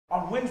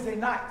on Wednesday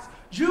nights,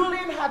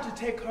 Julian had to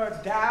take her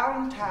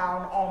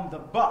downtown on the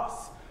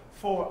bus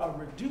for a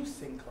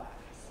reducing class.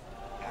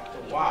 After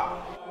a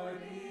while,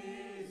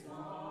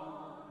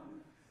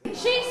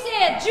 she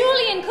said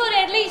Julian could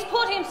at least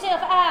put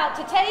himself out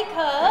to take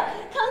her,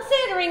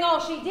 considering all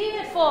she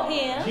did for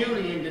him.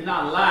 Julian did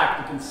not like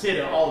to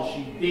consider all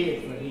she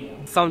did for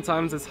him.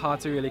 Sometimes it's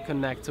hard to really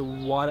connect to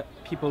what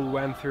people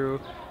went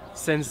through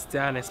since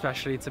then,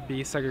 especially to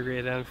be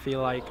segregated and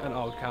feel like an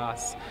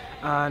outcast.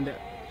 And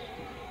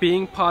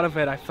being part of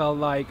it, I felt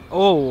like,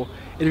 oh,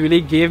 it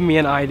really gave me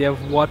an idea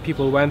of what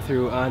people went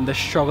through and the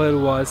struggle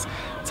it was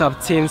to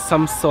obtain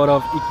some sort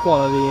of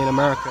equality in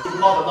America. His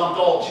mother loved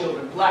all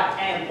children, black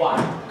and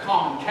white,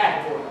 common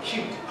category,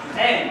 cute.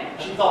 And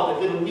she thought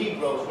that little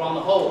Negroes were on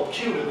the whole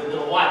cuter than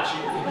little white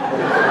children.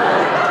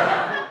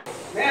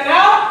 and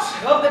out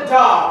of the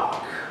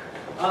dark,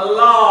 a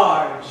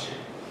large,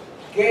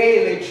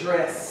 gaily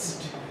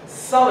dressed,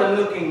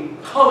 sullen-looking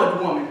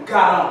colored woman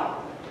got on.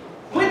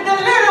 With the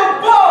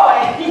little boy!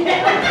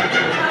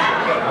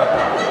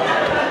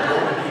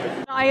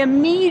 I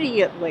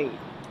immediately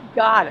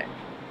got it.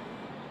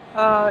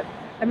 I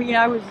mean,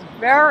 I was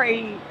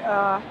very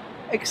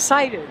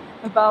excited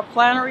about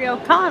Flannery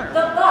O'Connor.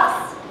 The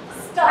bus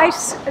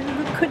stopped.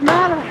 It could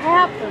not have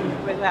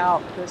happened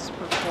without this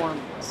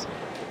performance.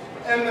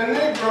 And the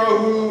Negro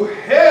who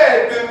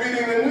had been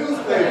reading the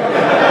newspaper.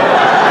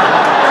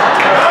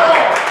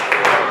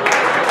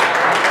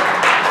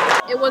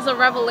 It was a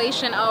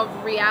revelation of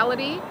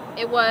reality.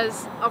 It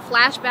was a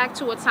flashback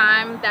to a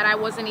time that I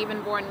wasn't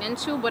even born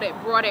into, but it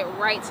brought it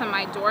right to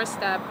my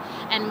doorstep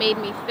and made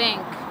me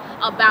think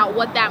about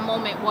what that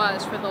moment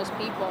was for those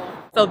people.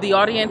 So the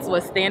audience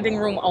was standing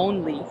room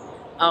only.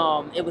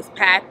 It was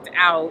packed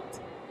out,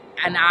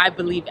 and I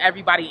believe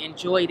everybody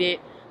enjoyed it.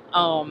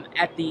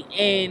 At the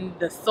end,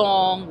 the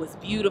song was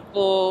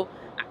beautiful.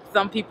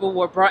 Some people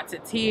were brought to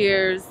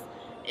tears.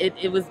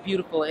 It was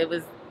beautiful.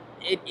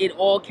 It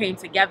all came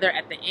together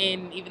at the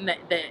end. Even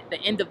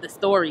the end of the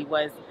story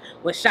was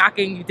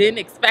shocking. You didn't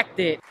expect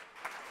it.